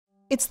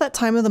It's that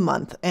time of the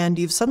month, and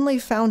you've suddenly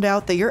found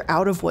out that you're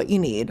out of what you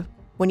need.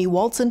 When you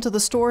waltz into the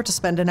store to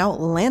spend an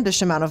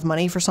outlandish amount of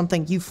money for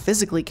something you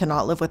physically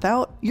cannot live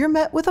without, you're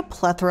met with a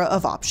plethora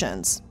of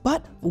options.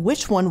 But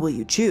which one will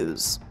you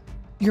choose?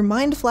 Your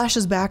mind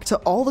flashes back to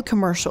all the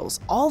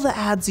commercials, all the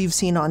ads you've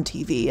seen on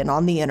TV and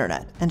on the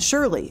internet, and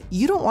surely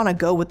you don't want to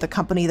go with the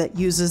company that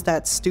uses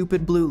that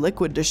stupid blue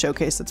liquid to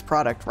showcase its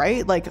product,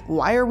 right? Like,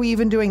 why are we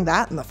even doing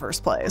that in the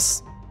first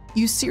place?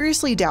 You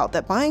seriously doubt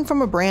that buying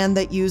from a brand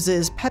that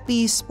uses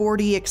peppy,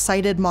 sporty,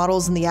 excited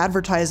models in the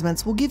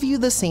advertisements will give you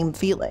the same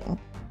feeling.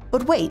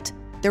 But wait,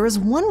 there is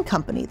one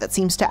company that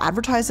seems to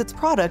advertise its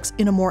products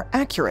in a more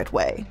accurate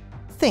way: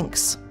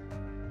 Thinx.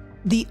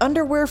 The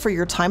underwear for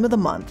your time of the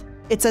month.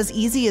 It's as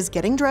easy as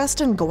getting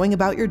dressed and going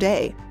about your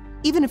day,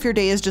 even if your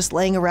day is just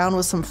laying around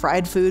with some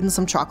fried food and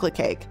some chocolate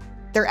cake.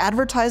 Their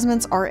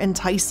advertisements are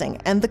enticing,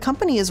 and the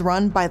company is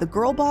run by the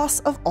girl boss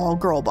of all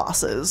girl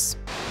bosses.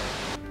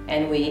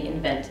 And we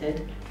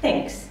invented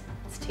Thinx.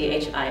 It's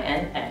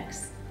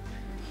Thinx.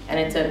 And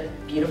it's a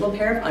beautiful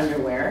pair of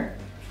underwear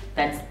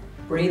that's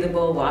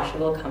breathable,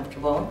 washable,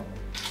 comfortable,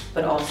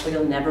 but also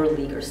you'll never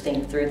leak or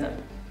stain through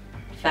them.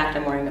 In fact,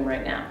 I'm wearing them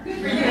right now. I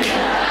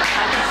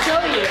can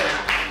show you.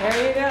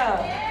 There you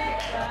go.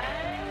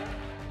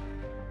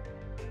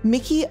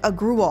 Miki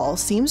Agrawal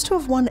seems to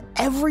have won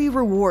every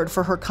reward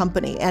for her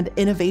company and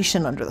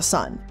innovation under the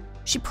sun.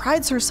 She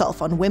prides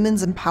herself on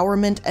women's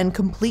empowerment and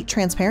complete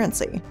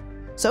transparency.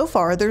 So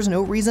far, there's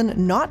no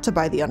reason not to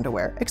buy the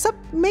underwear,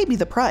 except maybe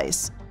the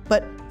price.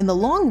 But in the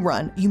long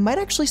run, you might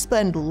actually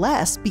spend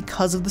less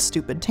because of the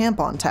stupid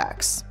tampon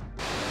tax.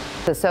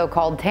 The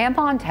so-called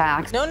tampon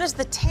tax. Known as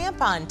the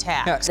tampon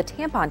tax. The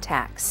tampon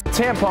tax.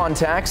 Tampon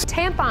tax.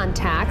 Tampon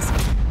tax.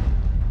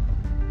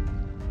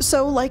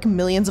 So, like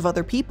millions of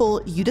other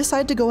people, you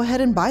decide to go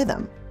ahead and buy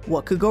them.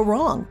 What could go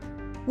wrong?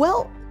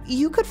 Well,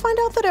 you could find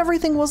out that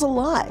everything was a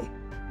lie.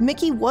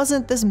 Miki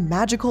wasn't this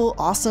magical,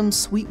 awesome,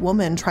 sweet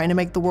woman trying to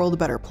make the world a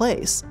better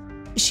place.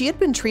 She had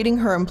been treating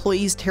her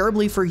employees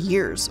terribly for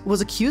years, was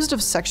accused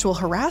of sexual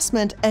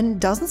harassment, and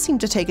doesn't seem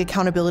to take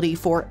accountability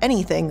for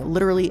anything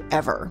literally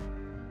ever.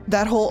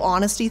 That whole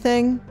honesty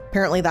thing,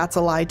 apparently that's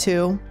a lie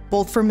too,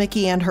 both for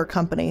Miki and her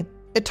company.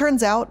 It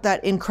turns out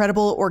that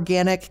incredible,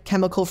 organic,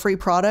 chemical-free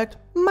product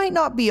might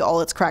not be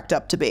all it's cracked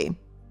up to be.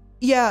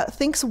 Yeah,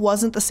 Thinx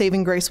wasn't the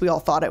saving grace we all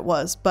thought it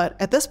was, but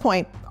at this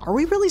point, are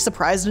we really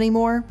surprised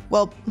anymore?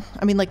 Well,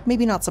 I mean, like,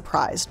 maybe not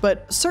surprised,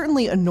 but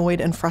certainly annoyed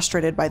and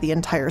frustrated by the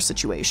entire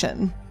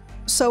situation.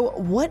 So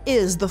what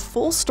is the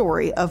full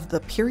story of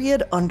the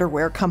period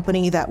underwear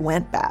company that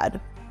went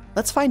bad?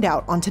 Let's find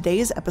out on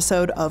today's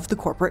episode of The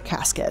Corporate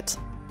Casket.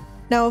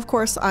 Now, of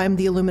course, I'm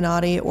the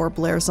Illuminaughtii or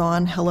Blair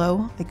Zahn.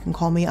 Hello, you can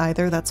call me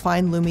either, that's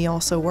fine, Lumi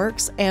also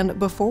works. And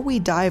before we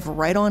dive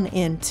right on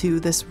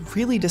into this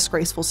really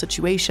disgraceful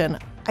situation,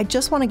 I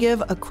just want to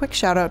give a quick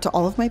shout out to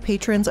all of my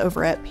patrons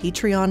over at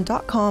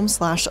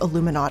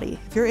patreon.com/Illuminaughtii.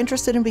 If you're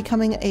interested in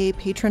becoming a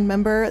patron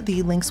member,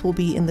 the links will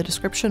be in the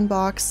description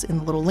box, in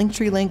the little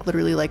Linktree link,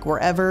 literally like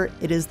wherever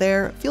it is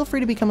there. Feel free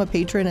to become a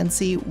patron and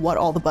see what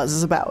all the buzz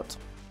is about.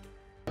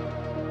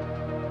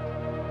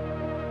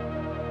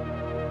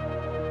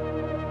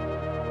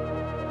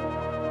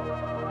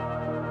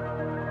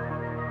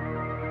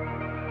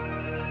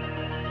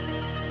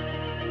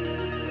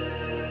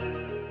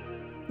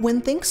 When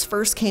Thinx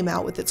first came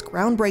out with its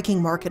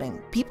groundbreaking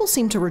marketing, people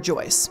seemed to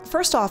rejoice.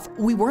 First off,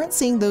 we weren't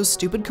seeing those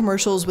stupid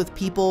commercials with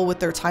people with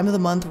their time of the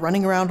month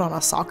running around on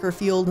a soccer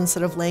field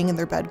instead of laying in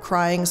their bed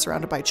crying,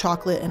 surrounded by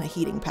chocolate and a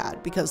heating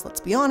pad, because let's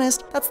be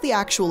honest, that's the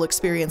actual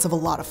experience of a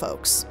lot of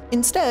folks.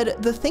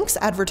 Instead, the Thinx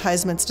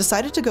advertisements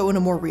decided to go in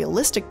a more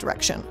realistic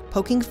direction,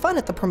 poking fun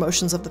at the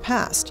promotions of the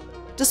past.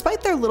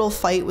 Despite their little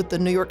fight with the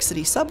New York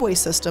City subway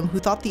system, who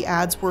thought the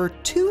ads were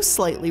too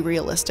slightly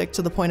realistic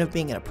to the point of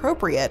being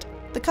inappropriate,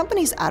 the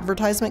company's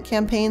advertisement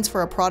campaigns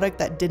for a product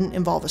that didn't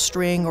involve a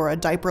string or a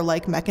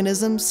diaper-like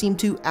mechanism seemed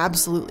to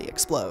absolutely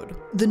explode.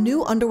 The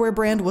new underwear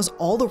brand was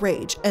all the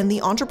rage, and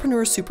the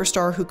entrepreneur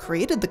superstar who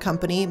created the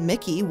company,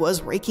 Miki,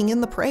 was raking in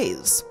the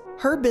praise.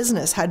 Her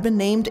business had been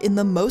named in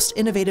the Most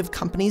Innovative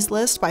Companies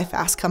list by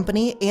Fast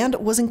Company and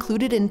was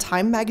included in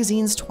Time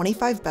magazine's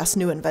 25 Best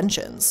New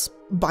Inventions.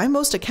 By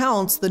most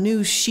accounts, the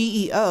new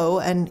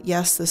CEO, and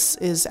yes, this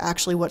is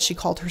actually what she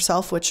called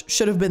herself, which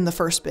should have been the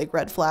first big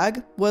red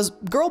flag, was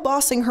girl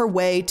bossing her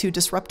way to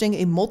disrupting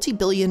a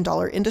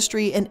multi-billion-dollar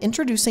industry and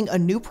introducing a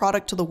new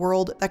product to the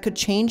world that could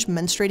change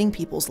menstruating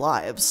people's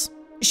lives.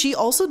 She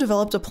also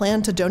developed a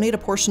plan to donate a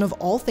portion of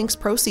all Thinx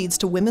proceeds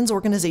to women's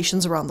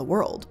organizations around the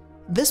world.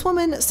 This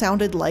woman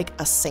sounded like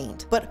a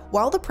saint, but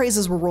while the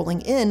praises were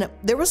rolling in,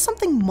 there was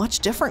something much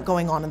different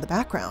going on in the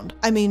background.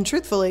 I mean,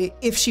 truthfully,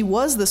 if she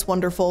was this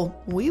wonderful,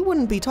 we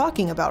wouldn't be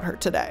talking about her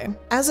today.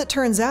 As it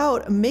turns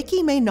out,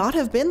 Miki may not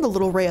have been the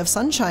little ray of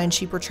sunshine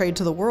she portrayed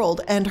to the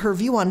world, and her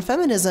view on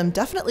feminism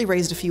definitely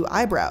raised a few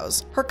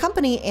eyebrows. Her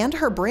company and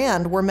her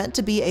brand were meant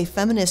to be a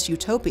feminist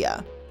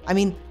utopia. I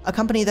mean, a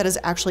company that is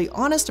actually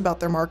honest about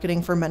their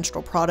marketing for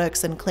menstrual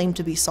products and claim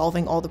to be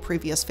solving all the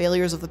previous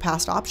failures of the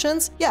past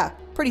options? Yeah,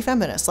 pretty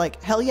feminist,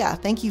 like, hell yeah,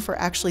 thank you for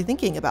actually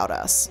thinking about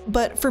us.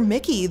 But for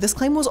Mickey, this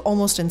claim was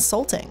almost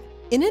insulting.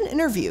 In an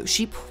interview,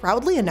 she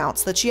proudly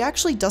announced that she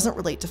actually doesn't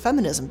relate to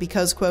feminism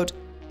because, quote,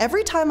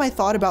 "Every time I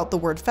thought about the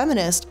word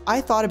feminist, I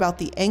thought about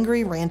the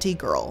angry, ranty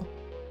girl."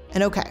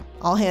 And okay,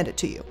 I'll hand it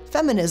to you.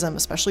 Feminism,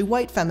 especially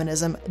white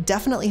feminism,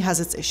 definitely has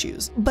its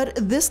issues. But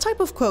this type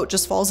of quote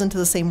just falls into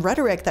the same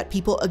rhetoric that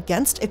people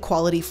against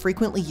equality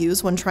frequently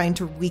use when trying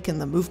to weaken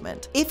the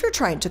movement. If you're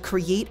trying to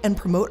create and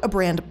promote a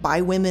brand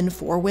by women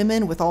for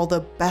women with all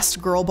the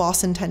best girl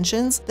boss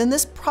intentions, then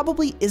this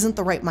probably isn't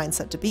the right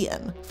mindset to be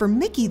in. For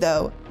Mickey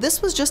though,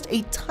 this was just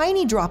a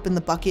tiny drop in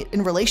the bucket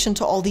in relation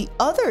to all the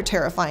other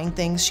terrifying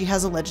things she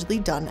has allegedly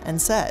done and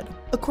said.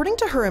 According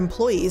to her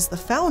employees, the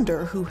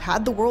founder, who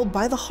had the world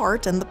by the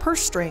heart and the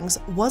purse strings,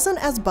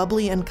 wasn't as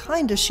bubbly and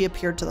kind as she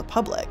appeared to the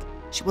public.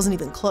 She wasn't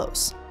even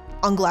close.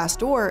 On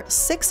Glassdoor,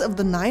 6 of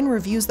the 9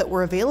 reviews that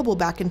were available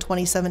back in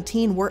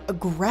 2017 were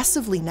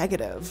aggressively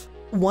negative.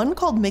 One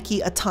called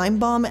Mickey a time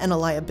bomb and a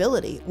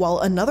liability, while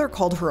another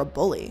called her a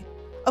bully.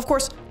 Of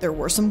course, there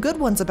were some good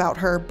ones about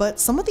her, but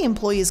some of the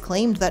employees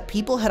claimed that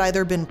people had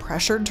either been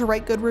pressured to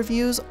write good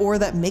reviews or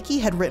that Mickey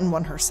had written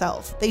one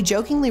herself. They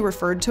jokingly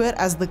referred to it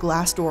as the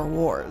Glassdoor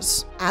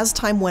Wars. As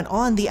time went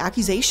on, the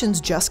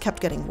accusations just kept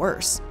getting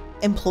worse.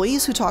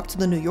 Employees who talked to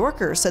The New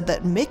Yorker said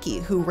that Mickey,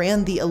 who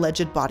ran the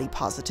alleged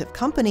body-positive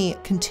company,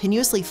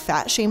 continuously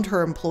fat-shamed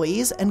her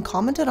employees and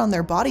commented on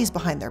their bodies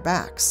behind their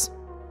backs.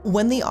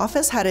 When the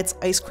office had its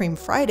Ice Cream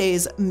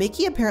Fridays,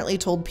 Mickey apparently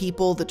told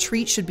people the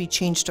treat should be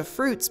changed to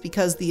fruits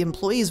because the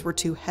employees were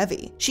too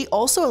heavy. She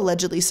also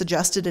allegedly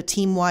suggested a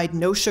team-wide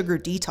no-sugar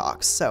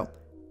detox, so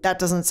that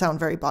doesn't sound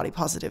very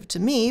body-positive to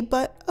me,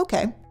 but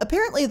okay.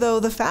 Apparently though,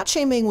 the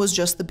fat-shaming was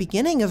just the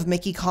beginning of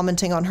Mickey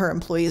commenting on her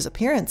employees'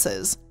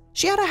 appearances.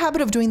 She had a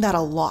habit of doing that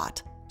a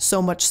lot.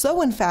 So much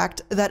so, in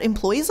fact, that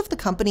employees of the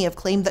company have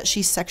claimed that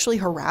she sexually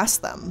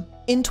harassed them.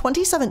 In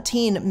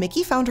 2017,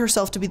 Mickey found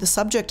herself to be the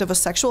subject of a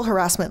sexual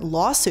harassment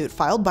lawsuit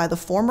filed by the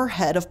former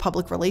head of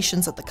public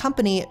relations at the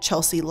company,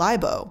 Chelsea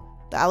Libo.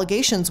 The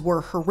allegations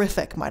were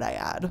horrific, might I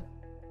add.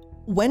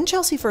 When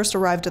Chelsea first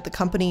arrived at the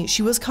company,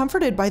 she was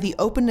comforted by the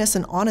openness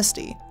and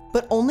honesty.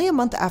 But only a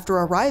month after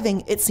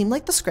arriving, it seemed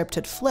like the script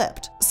had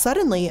flipped.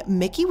 Suddenly,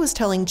 Mickey was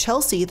telling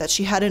Chelsea that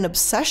she had an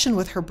obsession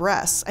with her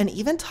breasts and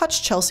even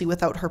touched Chelsea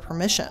without her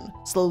permission.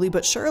 Slowly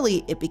but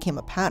surely, it became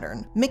a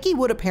pattern. Mickey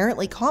would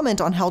apparently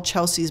comment on how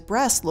Chelsea's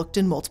breasts looked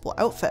in multiple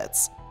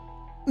outfits.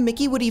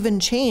 Mickey would even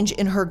change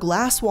in her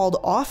glass-walled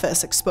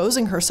office,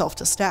 exposing herself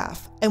to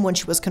staff. And when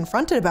she was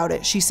confronted about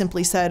it, she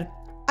simply said,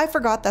 "I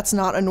forgot that's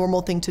not a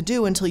normal thing to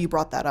do until you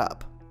brought that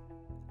up."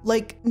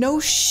 Like,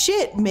 no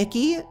shit,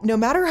 Mickey. No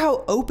matter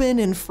how open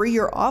and free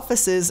your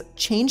office is,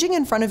 changing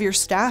in front of your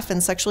staff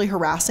and sexually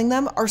harassing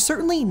them are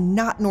certainly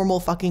not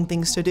normal fucking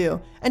things to do.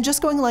 And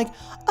just going like,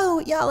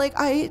 oh yeah, like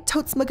I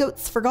totes my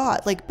goats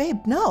forgot. Like, babe,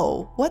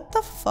 no, what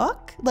the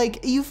fuck? Like,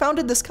 you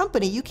founded this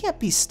company, you can't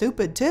be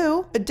stupid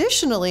too.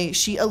 Additionally,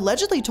 she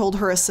allegedly told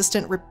her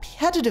assistant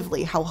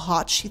repetitively how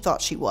hot she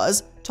thought she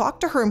was, talked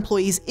to her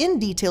employees in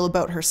detail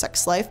about her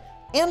sex life,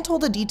 and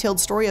told a detailed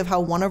story of how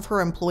one of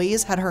her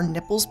employees had her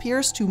nipples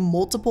pierced to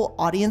multiple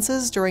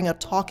audiences during a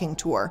talking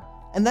tour.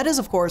 And that is,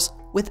 of course,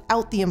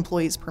 without the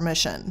employee's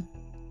permission.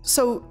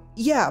 So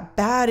yeah,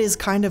 bad is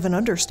kind of an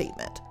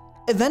understatement.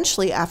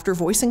 Eventually, after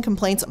voicing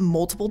complaints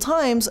multiple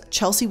times,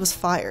 Chelsea was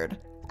fired.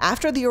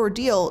 After the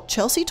ordeal,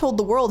 Chelsea told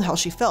the world how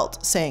she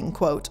felt, saying,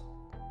 quote,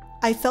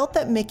 "I felt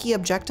that Mickey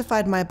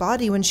objectified my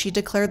body when she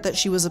declared that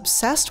she was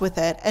obsessed with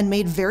it and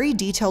made very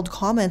detailed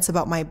comments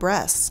about my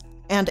breasts.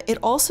 And it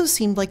also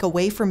seemed like a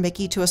way for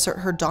Mickey to assert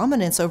her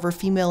dominance over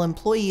female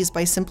employees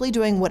by simply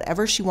doing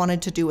whatever she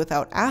wanted to do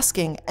without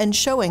asking and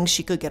showing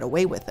she could get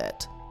away with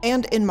it."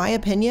 And in my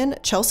opinion,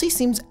 Chelsea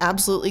seems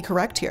absolutely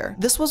correct here.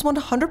 This was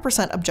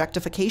 100%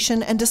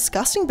 objectification and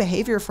disgusting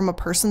behavior from a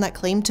person that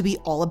claimed to be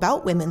all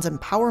about women's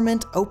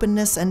empowerment,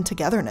 openness, and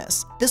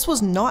togetherness. This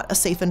was not a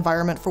safe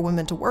environment for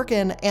women to work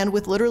in, and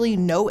with literally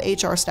no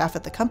HR staff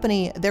at the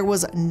company, there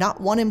was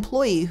not one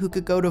employee who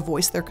could go to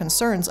voice their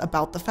concerns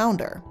about the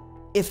founder.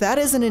 If that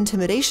isn't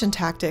intimidation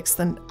tactics,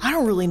 then I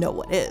don't really know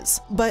what is.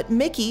 But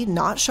Mickey,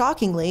 not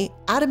shockingly,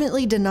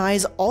 adamantly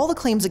denies all the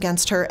claims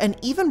against her and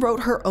even wrote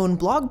her own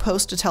blog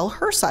post to tell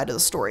her side of the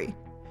story.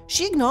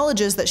 She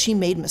acknowledges that she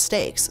made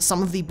mistakes,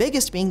 some of the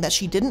biggest being that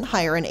she didn't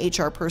hire an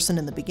HR person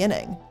in the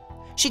beginning.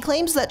 She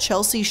claims that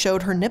Chelsea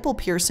showed her nipple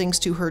piercings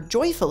to her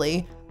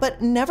joyfully,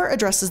 but never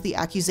addresses the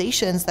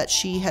accusations that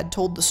she had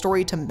told the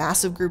story to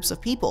massive groups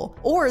of people,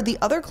 or the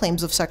other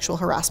claims of sexual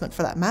harassment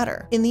for that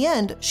matter. In the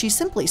end, she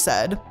simply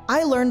said,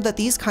 "I learned that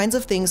these kinds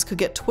of things could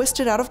get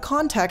twisted out of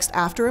context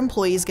after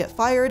employees get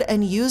fired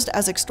and used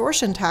as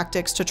extortion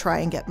tactics to try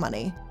and get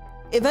money."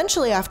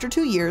 Eventually, after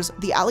 2 years,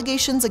 the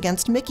allegations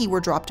against Mickey were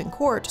dropped in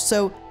court,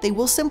 so they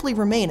will simply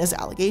remain as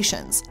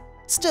allegations.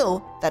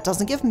 Still, that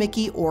doesn't give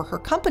Mickey, or her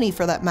company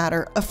for that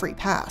matter, a free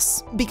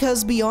pass.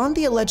 Because beyond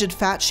the alleged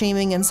fat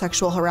shaming and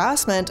sexual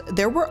harassment,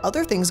 there were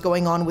other things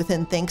going on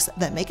within Thinx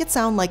that make it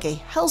sound like a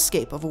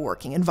hellscape of a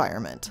working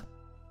environment.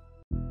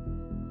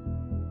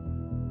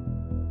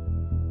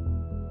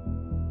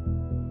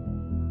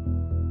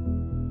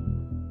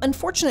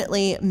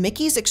 Unfortunately,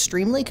 Mickey's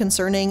extremely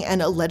concerning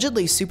and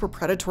allegedly super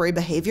predatory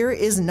behavior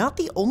is not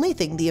the only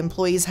thing the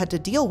employees had to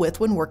deal with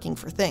when working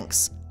for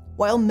Thinx.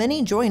 While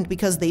many joined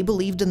because they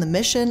believed in the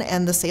mission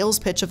and the sales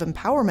pitch of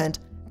empowerment,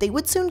 they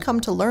would soon come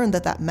to learn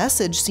that that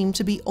message seemed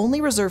to be only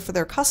reserved for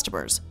their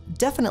customers,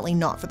 definitely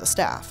not for the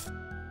staff.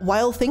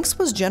 While Thinx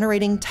was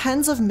generating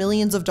tens of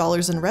millions of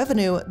dollars in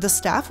revenue, the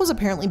staff was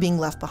apparently being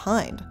left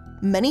behind.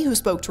 Many who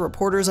spoke to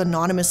reporters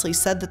anonymously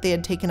said that they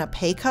had taken a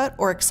pay cut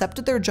or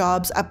accepted their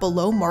jobs at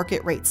below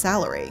market rate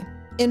salary.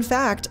 In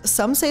fact,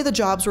 some say the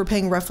jobs were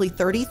paying roughly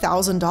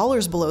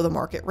 $30,000 below the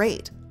market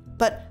rate.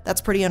 But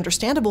that's pretty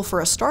understandable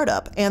for a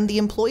startup, and the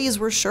employees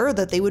were sure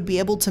that they would be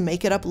able to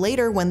make it up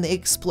later when they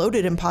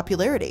exploded in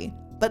popularity.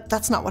 But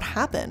that's not what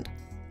happened.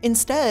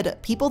 Instead,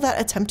 people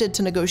that attempted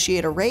to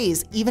negotiate a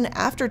raise even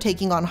after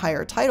taking on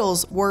higher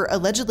titles were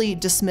allegedly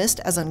dismissed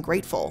as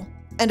ungrateful.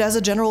 And as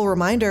a general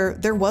reminder,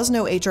 there was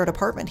no HR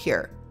department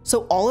here,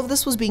 so all of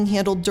this was being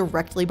handled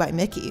directly by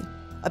Mickey.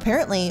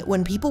 Apparently,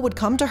 when people would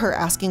come to her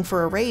asking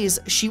for a raise,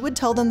 she would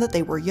tell them that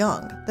they were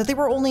young, that they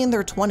were only in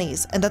their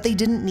 20s, and that they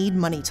didn't need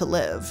money to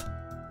live.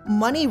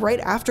 Money right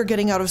after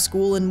getting out of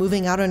school and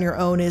moving out on your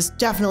own is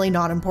definitely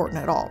not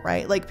important at all,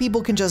 right? Like,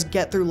 people can just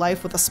get through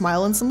life with a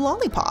smile and some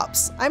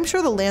lollipops. I'm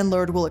sure the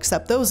landlord will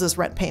accept those as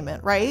rent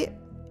payment, right?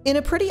 In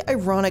a pretty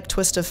ironic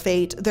twist of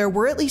fate, there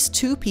were at least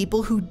 2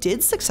 people who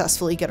did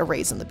successfully get a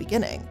raise in the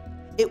beginning.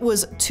 It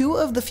was 2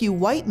 of the few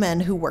white men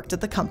who worked at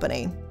the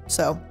company.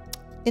 So,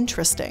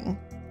 interesting.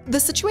 The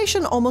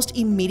situation almost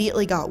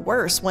immediately got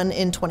worse when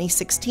in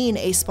 2016,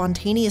 a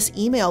spontaneous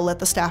email let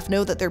the staff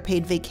know that their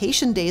paid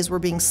vacation days were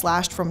being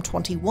slashed from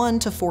 21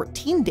 to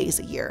 14 days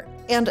a year,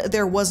 and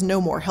there was no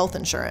more health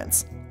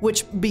insurance,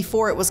 which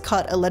before it was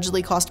cut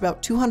allegedly cost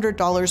about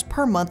 $200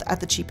 per month at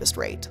the cheapest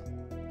rate.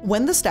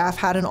 When the staff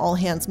had an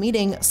all-hands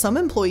meeting, some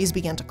employees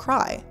began to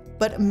cry,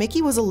 but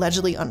Mickey was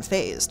allegedly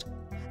unfazed.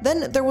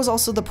 Then there was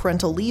also the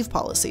parental leave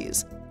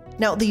policies.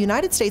 Now, the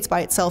United States by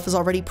itself is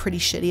already pretty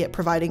shitty at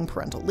providing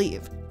parental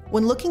leave.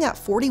 When looking at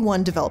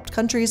 41 developed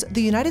countries,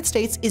 the United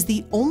States is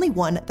the only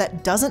one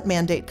that doesn't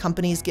mandate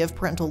companies give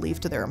parental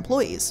leave to their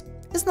employees.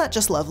 Isn't that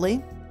just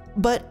lovely?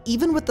 But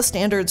even with the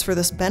standards for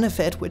this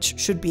benefit, which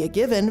should be a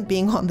given,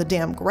 being on the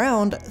damn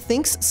ground,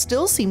 Thinx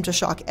still seemed to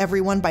shock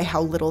everyone by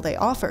how little they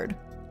offered.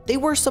 They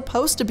were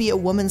supposed to be a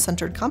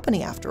woman-centered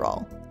company after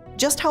all.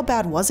 Just how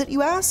bad was it,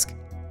 you ask?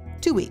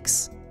 2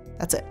 weeks.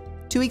 That's it.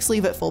 2 weeks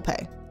leave at full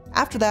pay.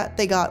 After that,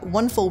 they got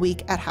 1 full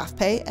week at half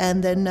pay,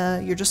 and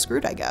then you're just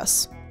screwed, I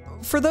guess.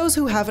 For those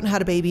who haven't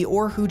had a baby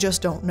or who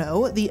just don't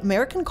know, the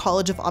American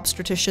College of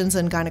Obstetricians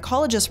and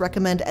Gynecologists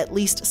recommend at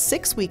least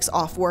 6 weeks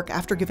off work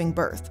after giving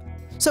birth.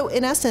 So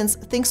in essence,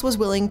 Thinx was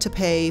willing to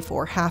pay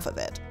for half of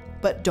it.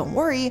 But don't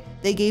worry,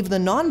 they gave the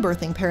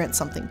non-birthing parents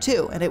something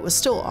too, and it was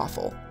still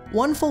awful.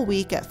 1 full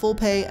week at full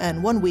pay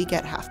and 1 week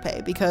at half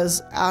pay,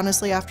 because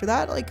honestly after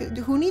that, like,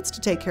 who needs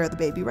to take care of the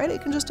baby, right?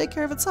 It can just take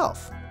care of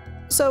itself.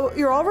 So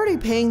you're already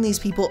paying these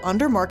people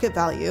under market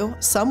value.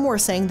 Some were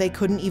saying they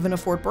couldn't even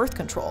afford birth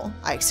control.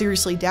 I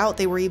seriously doubt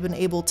they were even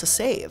able to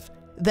save.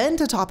 Then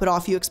to top it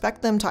off, you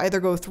expect them to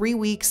either go 3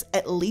 weeks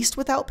at least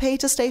without pay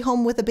to stay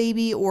home with a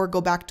baby, or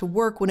go back to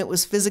work when it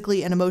was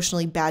physically and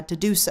emotionally bad to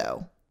do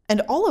so.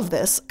 And all of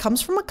this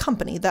comes from a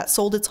company that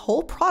sold its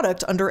whole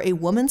product under a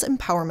woman's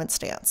empowerment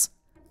stance.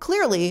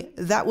 Clearly,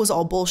 that was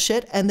all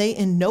bullshit, and they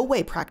in no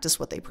way practice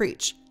what they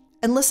preach.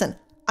 And listen,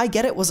 I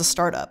get it was a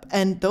startup,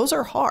 and those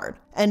are hard,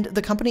 and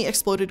the company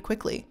exploded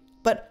quickly.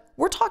 But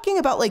we're talking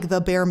about like the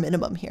bare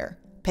minimum here.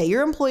 Pay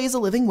your employees a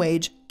living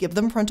wage, give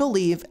them parental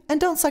leave, and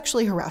don't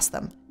sexually harass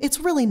them. It's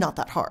really not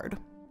that hard.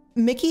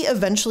 Mickey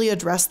eventually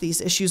addressed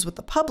these issues with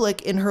the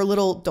public in her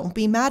little "Don't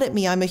be mad at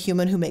me, I'm a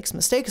human who makes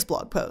mistakes"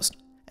 blog post.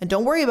 And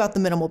don't worry about the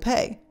minimal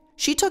pay.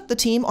 She took the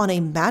team on a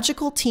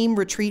magical team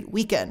retreat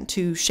weekend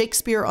to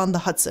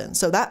Shakespeare-on-the-Hudson,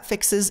 so that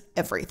fixes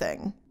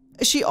everything.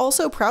 She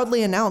also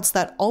proudly announced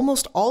that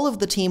almost all of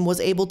the team was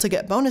able to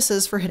get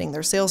bonuses for hitting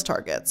their sales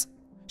targets.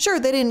 Sure,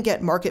 they didn't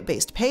get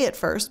market-based pay at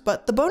first,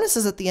 but the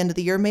bonuses at the end of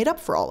the year made up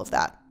for all of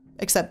that.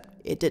 Except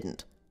it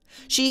didn't.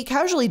 She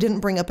casually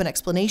didn't bring up an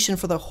explanation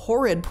for the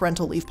horrid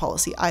parental leave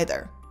policy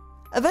either.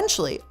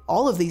 Eventually,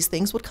 all of these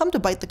things would come to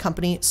bite the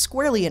company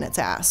squarely in its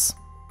ass.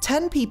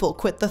 10 people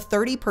quit the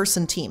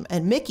 30-person team,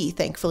 and Mickey,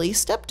 thankfully,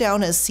 stepped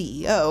down as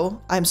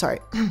CEO. I'm sorry,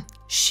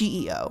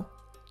 CEO.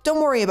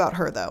 Don't worry about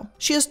her though.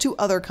 She has 2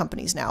 other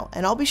companies now,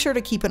 and I'll be sure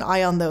to keep an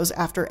eye on those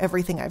after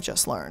everything I've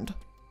just learned.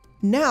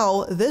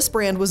 Now, this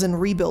brand was in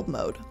rebuild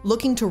mode,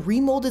 looking to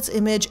remold its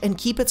image and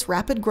keep its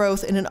rapid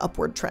growth in an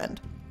upward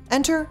trend.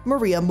 Enter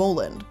Maria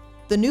Moland.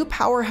 The new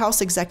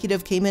powerhouse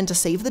executive came in to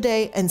save the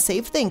day and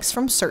save Thinx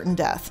from certain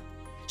death.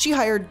 She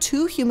hired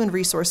 2 human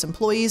resource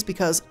employees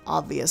because,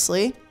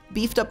 obviously,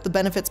 beefed up the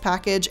benefits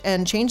package,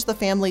 and changed the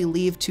family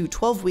leave to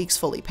 12 weeks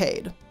fully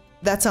paid.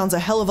 That sounds a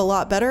hell of a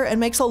lot better and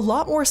makes a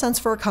lot more sense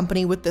for a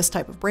company with this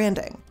type of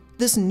branding.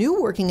 This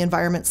new working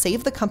environment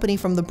saved the company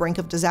from the brink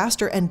of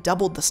disaster and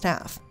doubled the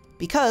staff.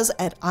 Because,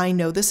 and I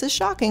know this is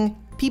shocking,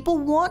 people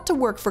want to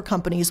work for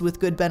companies with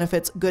good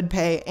benefits, good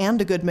pay,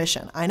 and a good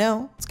mission. I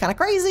know, it's kind of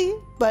crazy,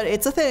 but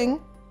it's a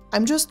thing.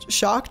 I'm just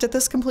shocked at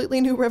this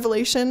completely new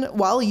revelation.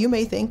 While you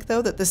may think,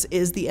 though, that this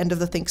is the end of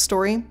the Thinx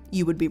story,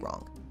 you would be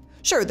wrong.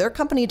 Sure, their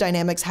company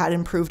dynamics had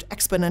improved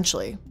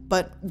exponentially,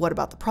 but what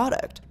about the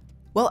product?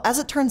 Well, as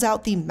it turns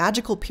out, the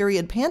magical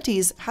period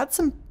panties had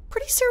some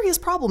pretty serious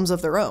problems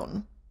of their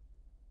own.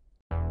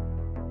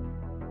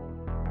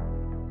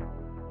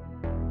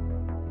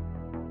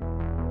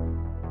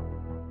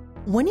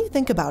 When you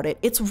think about it,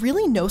 it's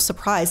really no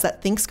surprise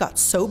that Thinx got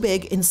so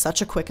big in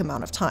such a quick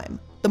amount of time.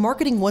 The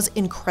marketing was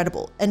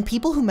incredible, and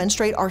people who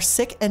menstruate are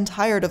sick and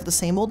tired of the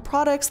same old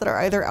products that are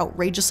either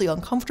outrageously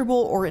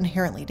uncomfortable or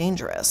inherently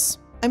dangerous.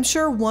 I'm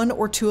sure one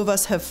or two of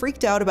us have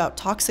freaked out about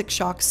toxic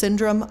shock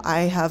syndrome.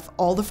 I have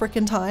all the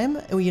frickin' time.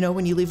 You know,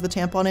 when you leave the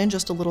tampon in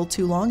just a little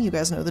too long, you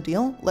guys know the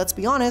deal. Let's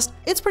be honest,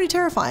 it's pretty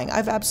terrifying.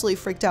 I've absolutely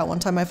freaked out. One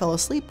time I fell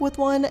asleep with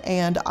one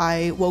and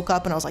I woke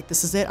up and I was like,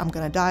 this is it, I'm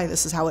gonna die,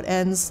 this is how it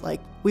ends.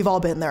 Like, we've all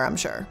been there, I'm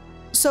sure.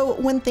 So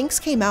when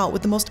Thinx came out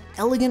with the most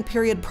elegant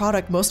period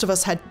product most of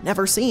us had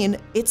never seen,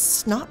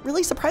 it's not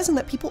really surprising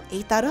that people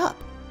ate that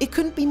up. It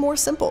couldn't be more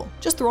simple.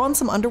 Just throw on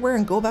some underwear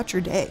and go about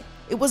your day.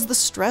 It was the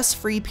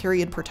stress-free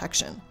period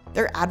protection.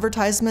 Their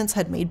advertisements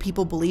had made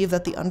people believe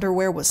that the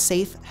underwear was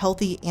safe,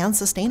 healthy, and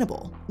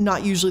sustainable.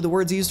 Not usually the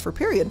words used for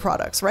period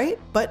products, right?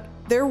 But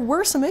there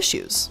were some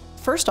issues.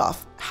 First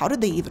off, how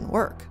did they even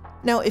work?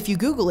 Now, if you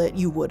Google it,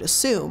 you would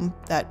assume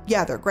that,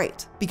 yeah, they're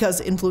great, because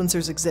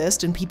influencers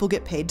exist and people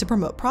get paid to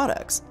promote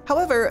products.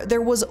 However,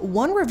 there was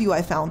one review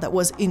I found that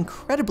was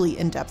incredibly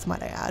in-depth,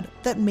 might I add,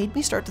 that made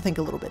me start to think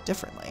a little bit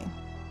differently.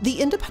 The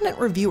independent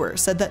reviewer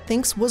said that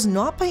Thinx was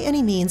not by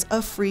any means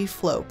a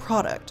free-flow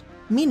product,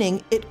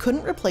 meaning it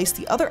couldn't replace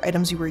the other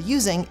items you were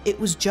using, it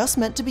was just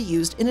meant to be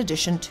used in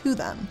addition to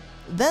them.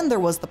 Then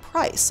there was the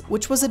price,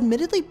 which was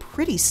admittedly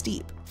pretty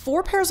steep.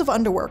 4 pairs of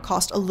underwear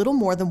cost a little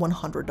more than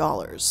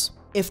 $100.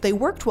 If they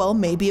worked well,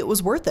 maybe it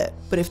was worth it,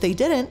 but if they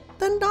didn't,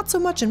 then not so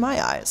much in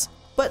my eyes.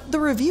 But the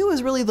review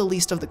is really the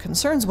least of the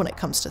concerns when it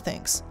comes to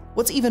Thinx.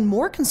 What's even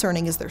more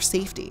concerning is their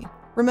safety.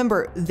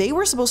 Remember, they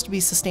were supposed to be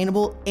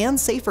sustainable and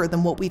safer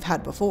than what we've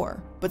had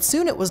before, but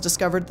soon it was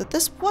discovered that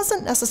this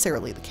wasn't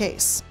necessarily the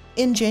case.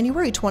 In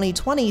January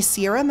 2020,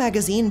 Sierra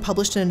Magazine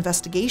published an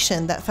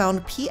investigation that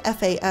found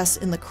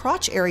PFAS in the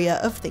crotch area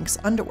of Thinx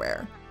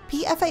underwear.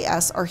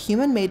 PFAS are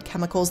human-made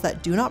chemicals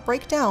that do not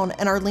break down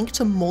and are linked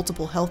to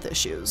multiple health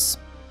issues.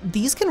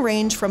 These can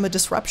range from a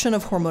disruption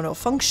of hormonal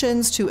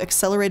functions to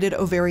accelerated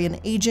ovarian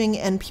aging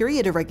and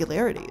period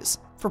irregularities.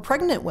 For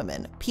pregnant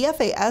women,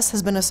 PFAS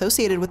has been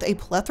associated with a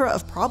plethora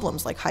of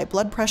problems like high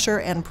blood pressure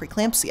and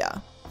preeclampsia.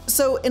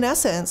 So in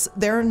essence,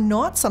 they're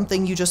not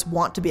something you just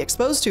want to be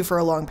exposed to for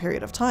a long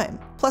period of time.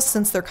 Plus,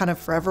 since they're kind of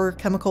forever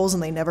chemicals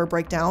and they never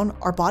break down,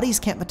 our bodies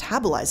can't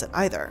metabolize it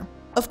either.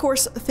 Of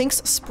course,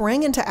 Thinx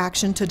sprang into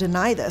action to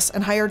deny this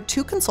and hired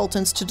 2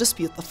 consultants to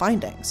dispute the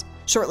findings.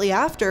 Shortly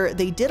after,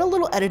 they did a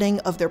little editing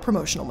of their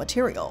promotional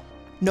material.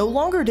 No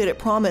longer did it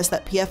promise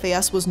that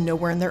PFAS was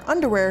nowhere in their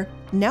underwear,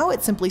 now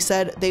it simply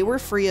said they were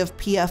free of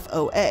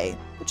PFOA,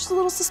 which is a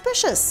little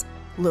suspicious,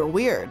 a little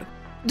weird.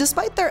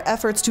 Despite their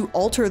efforts to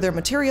alter their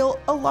material,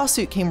 a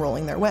lawsuit came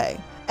rolling their way.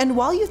 And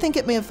while you think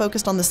it may have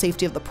focused on the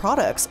safety of the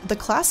products, the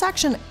class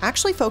action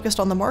actually focused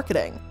on the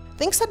marketing.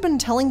 Thinx had been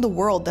telling the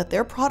world that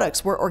their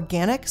products were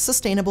organic,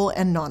 sustainable,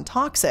 and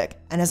non-toxic,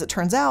 and as it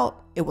turns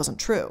out, it wasn't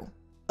true.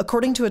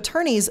 According to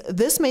attorneys,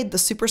 this made the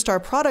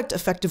superstar product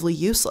effectively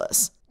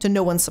useless. To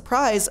no one's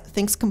surprise,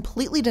 Thinx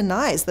completely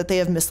denies that they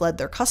have misled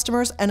their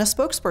customers, and a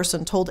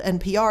spokesperson told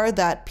NPR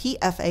that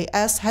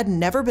PFAS had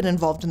never been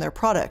involved in their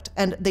product,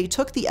 and they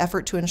took the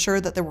effort to ensure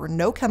that there were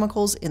no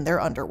chemicals in their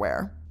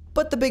underwear.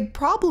 But the big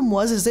problem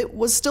was it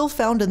was still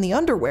found in the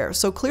underwear,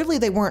 so clearly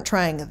they weren't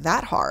trying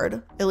that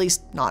hard, at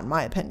least not in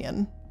my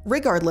opinion.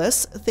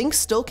 Regardless, Thinx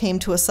still came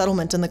to a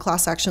settlement in the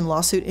class action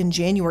lawsuit in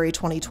January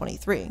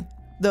 2023.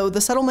 Though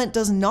the settlement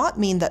does not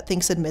mean that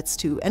Thinx admits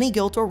to any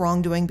guilt or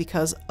wrongdoing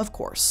because, of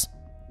course.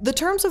 The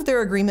terms of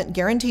their agreement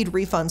guaranteed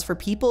refunds for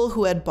people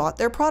who had bought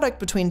their product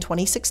between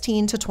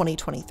 2016 to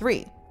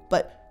 2023.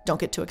 But don't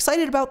get too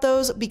excited about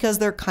those because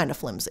they're kind of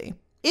flimsy.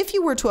 If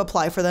you were to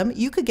apply for them,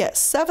 you could get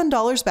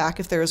 $7 back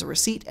if there is a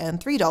receipt and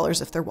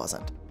 $3 if there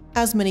wasn't.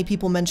 As many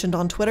people mentioned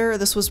on Twitter,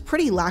 this was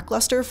pretty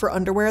lackluster for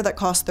underwear that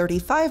cost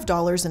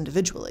 $35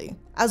 individually.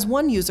 As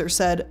one user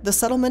said, the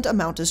settlement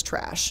amount is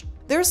trash.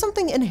 There's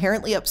something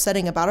inherently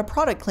upsetting about a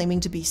product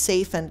claiming to be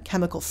safe and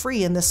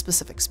chemical-free in this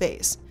specific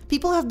space.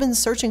 People have been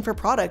searching for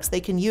products they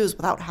can use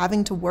without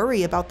having to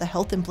worry about the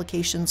health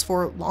implications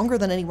for longer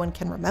than anyone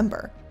can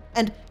remember.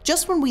 And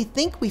just when we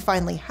think we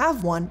finally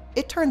have one,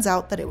 it turns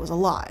out that it was a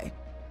lie.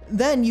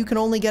 Then you can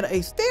only get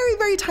a very,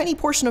 very tiny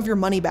portion of your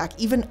money back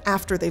even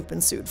after they've been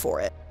sued for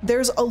it.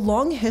 There's a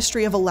long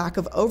history of a lack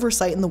of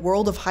oversight in the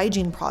world of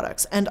hygiene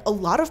products, and a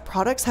lot of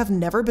products have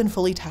never been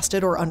fully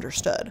tested or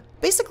understood.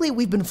 Basically,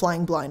 we've been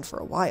flying blind for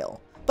a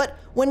while. But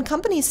when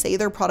companies say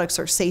their products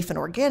are safe and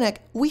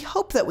organic, we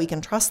hope that we can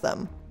trust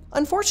them.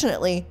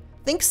 Unfortunately,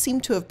 Thinx seem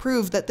to have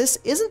proved that this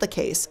isn't the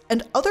case,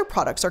 and other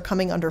products are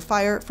coming under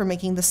fire for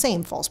making the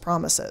same false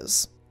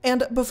promises.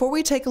 And before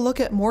we take a look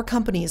at more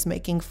companies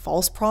making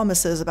false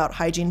promises about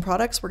hygiene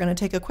products, we're going to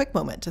take a quick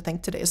moment to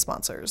thank today's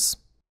sponsors.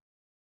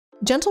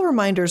 Gentle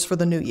reminders for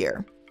the new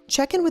year.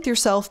 Check in with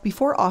yourself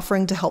before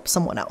offering to help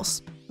someone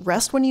else.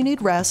 Rest when you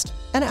need rest,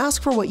 and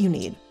ask for what you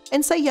need.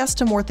 And say yes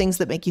to more things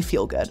that make you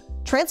feel good.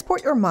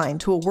 Transport your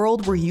mind to a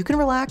world where you can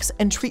relax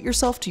and treat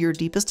yourself to your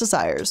deepest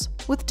desires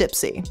with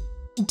Dipsea.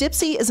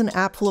 Dipsea is an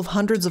app full of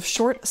hundreds of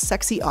short,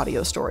 sexy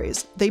audio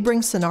stories. They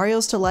bring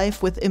scenarios to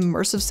life with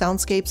immersive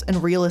soundscapes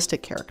and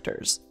realistic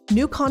characters.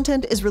 New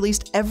content is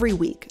released every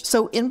week,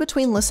 so in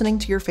between listening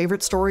to your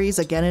favorite stories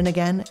again and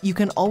again, you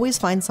can always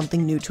find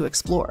something new to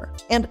explore.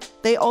 And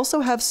they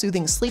also have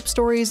soothing sleep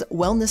stories,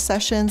 wellness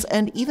sessions,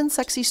 and even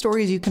sexy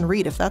stories you can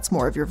read if that's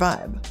more of your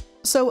vibe.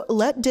 So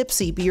let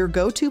Dipsea be your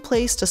go-to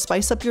place to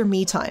spice up your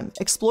me time,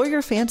 explore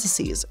your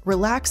fantasies,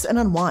 relax and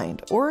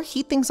unwind, or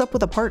heat things up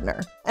with a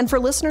partner. And for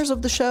listeners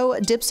of the show,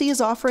 Dipsea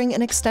is offering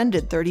an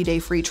extended 30-day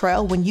free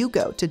trial when you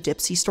go to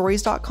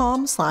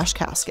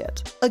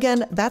dipseastories.com/casket.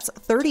 Again, that's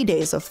 30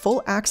 days of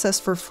full access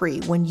for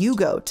free when you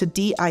go to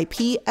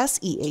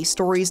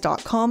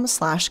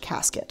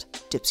dipseastories.com/casket.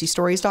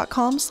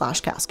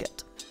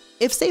 dipseastories.com/casket.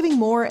 If saving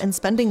more and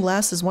spending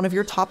less is one of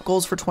your top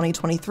goals for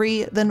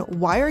 2023, then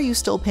why are you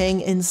still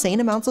paying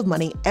insane amounts of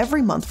money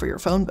every month for your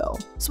phone bill?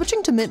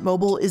 Switching to Mint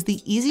Mobile is the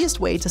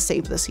easiest way to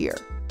save this year.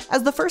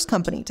 As the first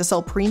company to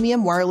sell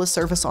premium wireless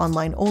service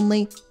online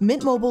only,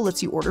 Mint Mobile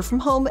lets you order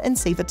from home and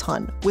save a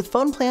ton, with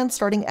phone plans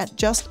starting at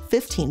just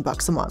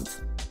 $15 a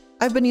month.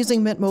 I've been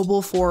using Mint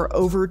Mobile for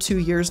over 2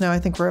 years now. I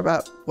think we're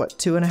about,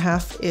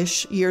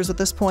 2.5-ish years at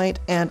this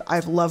point, and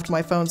I've loved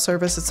my phone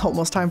service. It's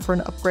almost time for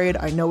an upgrade.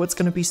 I know it's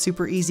gonna be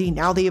super easy.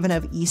 Now they even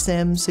have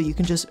eSIM, so you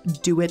can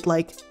just do it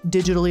like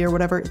digitally or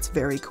whatever. It's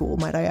very cool,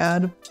 might I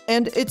add.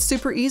 And it's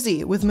super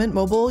easy. With Mint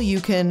Mobile,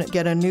 you can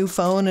get a new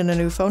phone and a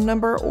new phone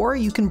number, or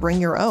you can bring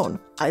your own.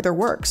 Either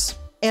works.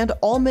 And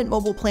all Mint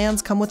Mobile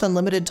plans come with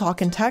unlimited talk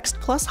and text,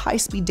 plus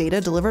high-speed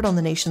data delivered on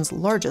the nation's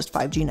largest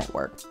 5G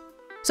network.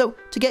 So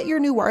to get your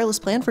new wireless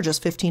plan for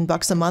just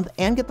 $15 a month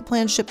and get the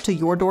plan shipped to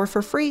your door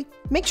for free,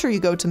 make sure you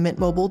go to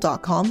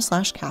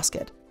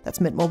mintmobile.com/casket. That's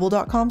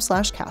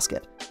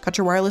mintmobile.com/casket. Cut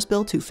your wireless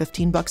bill to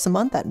 $15 a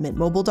month at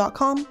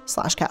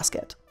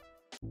mintmobile.com/casket.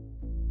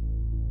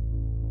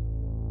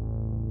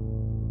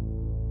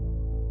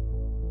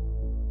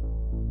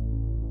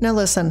 Now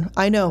listen,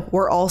 I know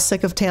we're all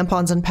sick of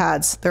tampons and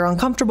pads. They're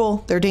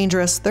uncomfortable, they're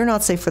dangerous, they're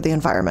not safe for the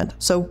environment.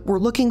 So we're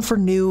looking for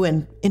new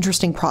and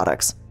interesting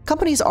products.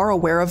 Companies are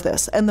aware of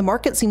this, and the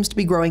market seems to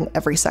be growing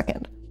every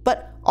second.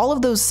 But all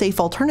of those safe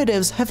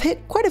alternatives have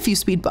hit quite a few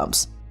speed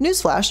bumps.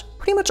 Newsflash,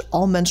 pretty much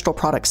all menstrual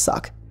products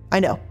suck. I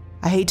know,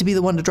 I hate to be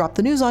the one to drop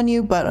the news on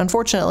you, but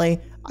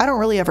unfortunately, I don't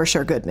really ever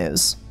share good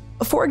news.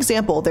 For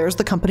example, there's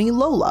the company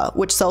Lola,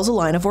 which sells a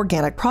line of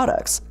organic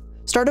products.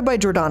 Started by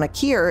Jordana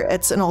Kier,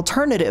 it's an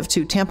alternative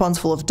to tampons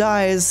full of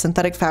dyes,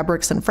 synthetic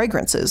fabrics, and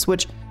fragrances,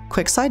 which,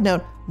 quick side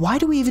note, why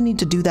do we even need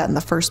to do that in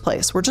the first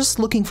place? We're just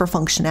looking for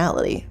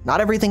functionality. Not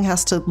everything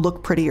has to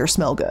look pretty or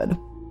smell good.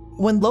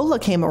 When Lola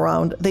came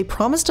around, they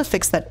promised to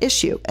fix that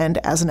issue, and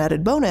as an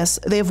added bonus,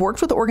 they have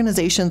worked with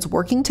organizations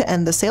working to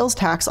end the sales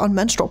tax on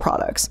menstrual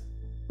products.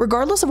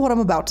 Regardless of what I'm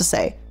about to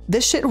say,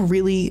 this shit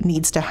really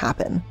needs to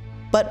happen.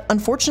 But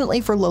unfortunately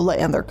for Lola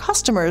and their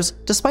customers,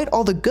 despite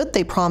all the good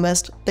they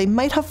promised, they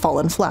might have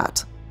fallen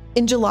flat.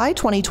 In July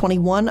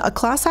 2021, a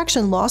class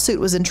action lawsuit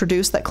was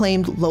introduced that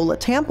claimed Lola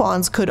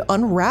tampons could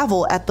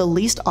unravel at the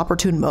least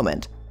opportune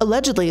moment.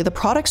 Allegedly, the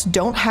products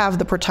don't have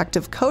the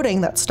protective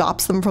coating that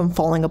stops them from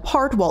falling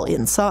apart while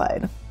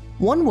inside.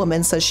 One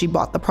woman says she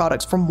bought the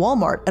products from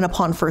Walmart and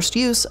upon first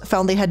use,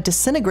 found they had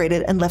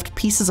disintegrated and left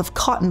pieces of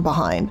cotton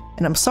behind.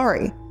 And I'm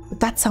sorry, but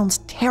that sounds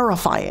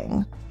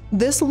terrifying.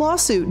 This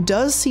lawsuit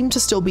does seem to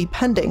still be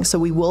pending, so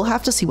we will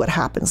have to see what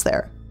happens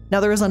there. Now,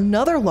 there is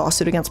another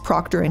lawsuit against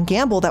Procter &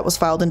 Gamble that was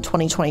filed in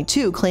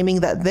 2022 claiming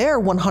that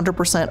their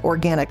 100%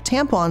 organic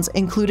tampons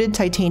included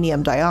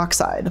titanium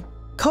dioxide.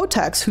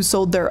 Kotex, who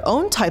sold their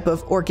own type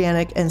of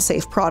organic and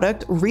safe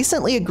product,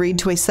 recently agreed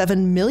to a $7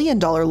 million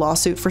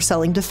lawsuit for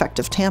selling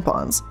defective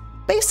tampons.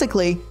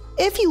 Basically,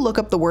 if you look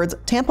up the words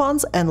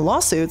tampons and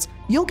lawsuits,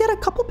 you'll get a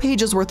couple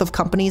pages worth of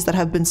companies that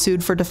have been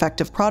sued for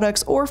defective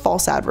products or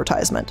false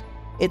advertisement.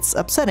 It's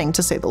upsetting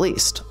to say the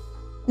least.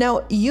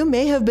 Now, you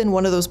may have been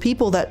one of those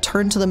people that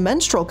turned to the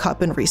menstrual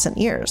cup in recent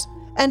years.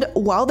 And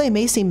while they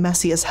may seem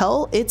messy as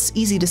hell, it's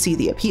easy to see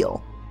the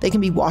appeal. They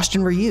can be washed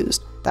and reused.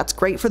 That's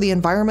great for the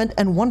environment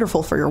and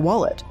wonderful for your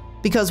wallet.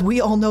 Because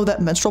we all know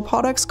that menstrual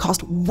products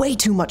cost way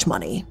too much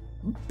money.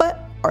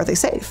 But are they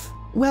safe?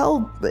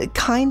 Well,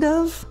 kind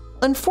of.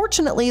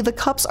 Unfortunately, the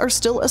cups are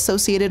still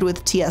associated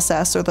with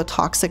TSS or the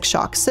toxic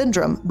shock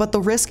syndrome, but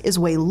the risk is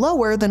way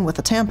lower than with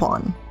a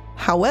tampon.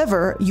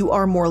 However, you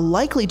are more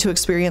likely to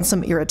experience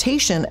some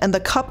irritation, and the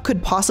cup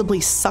could possibly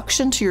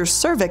suction to your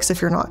cervix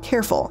if you're not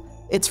careful.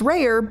 It's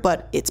rare,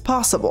 but it's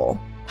possible.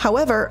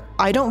 However,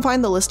 I don't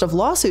find the list of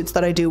lawsuits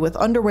that I do with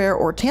underwear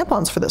or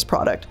tampons for this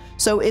product,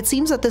 so it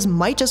seems that this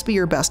might just be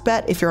your best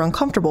bet if you're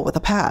uncomfortable with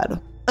a pad.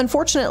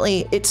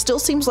 Unfortunately, it still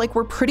seems like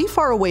we're pretty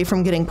far away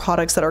from getting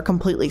products that are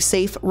completely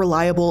safe,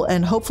 reliable,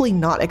 and hopefully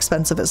not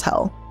expensive as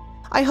hell.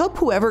 I hope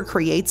whoever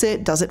creates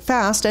it does it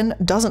fast and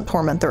doesn't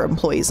torment their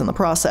employees in the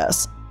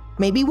process.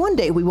 Maybe one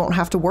day we won't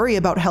have to worry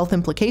about health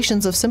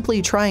implications of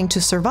simply trying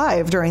to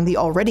survive during the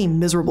already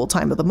miserable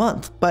time of the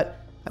month, but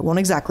I won't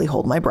exactly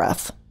hold my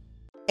breath.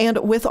 And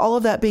with all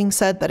of that being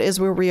said, that is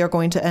where we are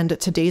going to end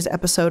today's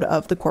episode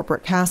of the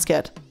Corporate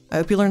Casket. I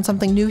hope you learned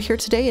something new here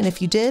today, and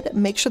if you did,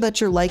 make sure that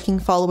you're liking,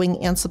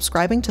 following, and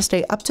subscribing to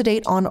stay up to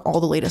date on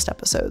all the latest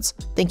episodes.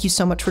 Thank you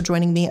so much for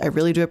joining me. I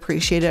really do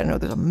appreciate it. I know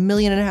there's 1.5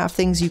 million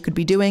things you could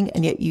be doing,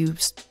 and yet you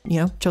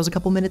chose a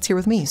couple minutes here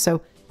with me,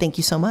 so thank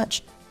you so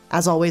much.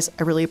 As always,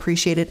 I really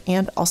appreciate it,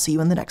 and I'll see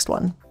you in the next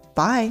one.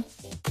 Bye!